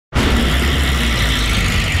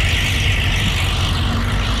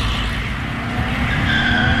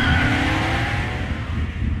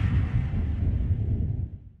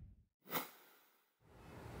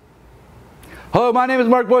Hello, my name is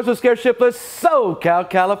Mark Boice with Shiftless, SoCal,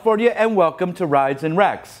 California, and welcome to Rides and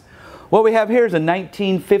Wrecks. What we have here is a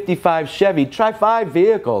 1955 Chevy Tri-Five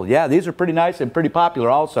vehicle. Yeah, these are pretty nice and pretty popular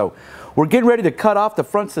also. We're getting ready to cut off the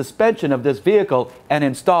front suspension of this vehicle and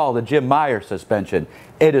install the Jim Meyer suspension.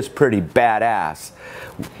 It is pretty badass.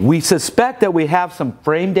 We suspect that we have some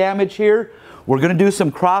frame damage here. We're going to do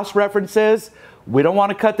some cross references. We don't want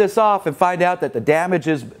to cut this off and find out that the damage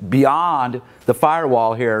is beyond the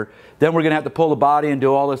firewall here. Then we're going to have to pull the body and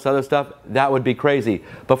do all this other stuff. That would be crazy.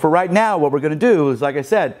 But for right now, what we're going to do is, like I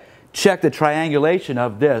said, check the triangulation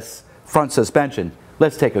of this front suspension.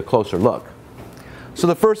 Let's take a closer look. So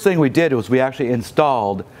the first thing we did was we actually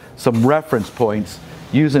installed some reference points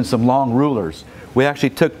using some long rulers. We actually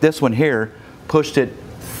took this one here, pushed it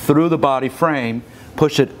through the body frame,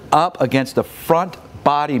 pushed it up against the front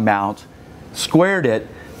body mount, squared it.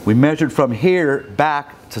 We measured from here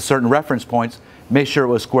back to certain reference points, made sure it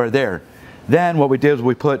was square there. Then what we did was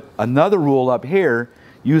we put another rule up here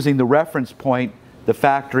using the reference point, the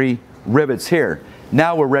factory rivets here.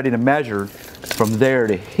 Now we're ready to measure from there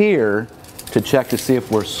to here to check to see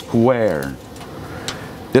if we're square.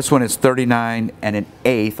 This one is 39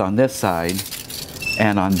 1/8 on this side,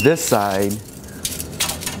 and on this side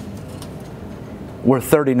we're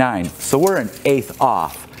 39, so we're 1/8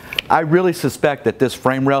 off. I really suspect that this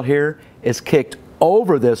frame rail here is kicked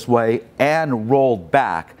over this way and rolled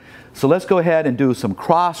back. So let's go ahead and do some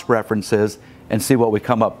cross references and see what we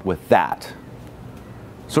come up with that.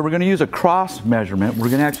 So we're going to use a cross measurement. We're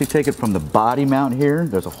going to actually take it from the body mount here.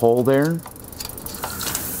 There's a hole there.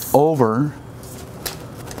 Over,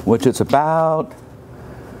 which is about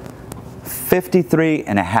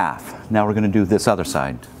 53.5. Now we're going to do this other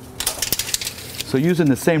side. So using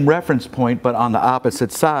the same reference point, but on the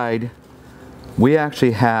opposite side, we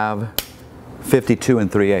actually have 52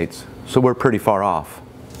 3/8. So we're pretty far off.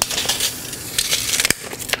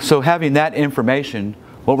 So having that information,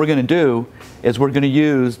 what we're going to do is we're going to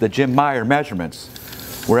use the Jim Meyer measurements.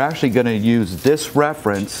 We're actually going to use this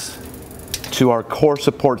reference to our core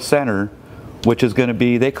support center, which is going to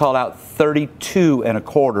be, they call out 32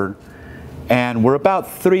 1/4, and we're about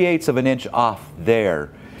 3/8 of an inch off there.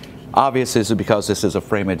 Obviously, this is because this is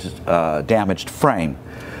a damaged frame.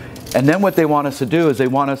 And then what they want us to do is they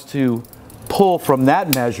want us to pull from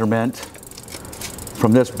that measurement,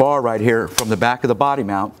 from this bar right here, from the back of the body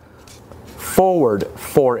mount, forward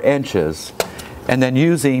 4 inches. And then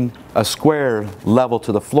using a square level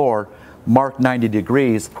to the floor, mark 90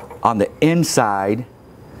 degrees on the inside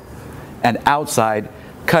and outside,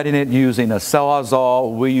 cutting it using a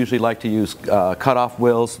Sawzall. We usually like to use cut-off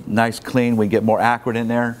wheels, nice clean, we get more accurate in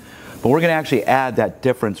there. But we're going to actually add that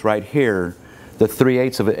difference right here, the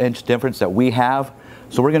 3/8 of an inch difference that we have.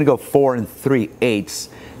 So we're going to go 4 3/8.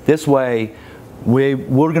 This way, we're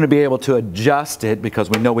going to be able to adjust it because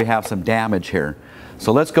we know we have some damage here.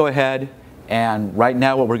 So let's go ahead, and right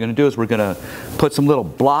now what we're going to do is we're going to put some little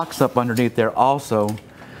blocks up underneath there also,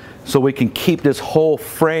 so we can keep this whole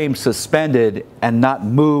frame suspended and not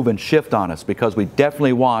move and shift on us, because we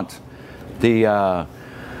definitely want the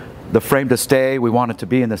frame to stay. We want it to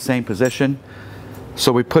be in the same position.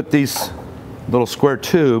 So we put these little square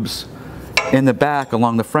tubes in the back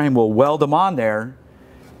along the frame. We'll weld them on there,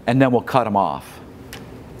 and then we'll cut them off.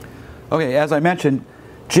 Okay, as I mentioned,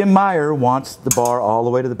 Jim Meyer wants the bar all the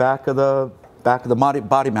way to the back of the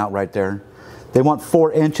body mount right there. They want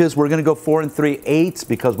 4 inches. We're going to go 4 3/8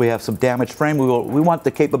 because we have some damaged frame. We want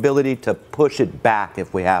the capability to push it back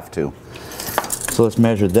if we have to. So let's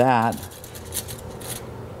measure that.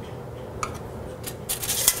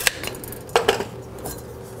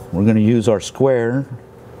 We're going to use our square.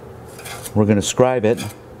 We're going to scribe it.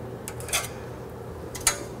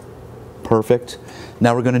 Perfect.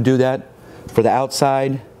 Now we're going to do that for the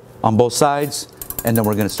outside on both sides, and then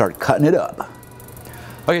we're going to start cutting it up.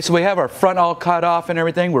 Okay, so we have our front all cut off and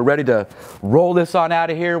everything. We're ready to roll this on out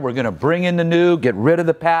of here. We're going to bring in the new, get rid of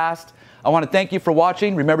the past. I want to thank you for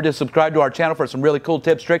watching. Remember to subscribe to our channel for some really cool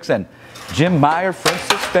tips, tricks, and Jim Meyer front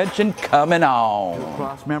suspension coming on.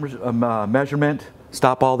 Cross measurement.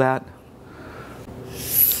 Stop all that.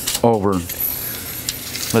 Over.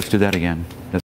 Let's do that again.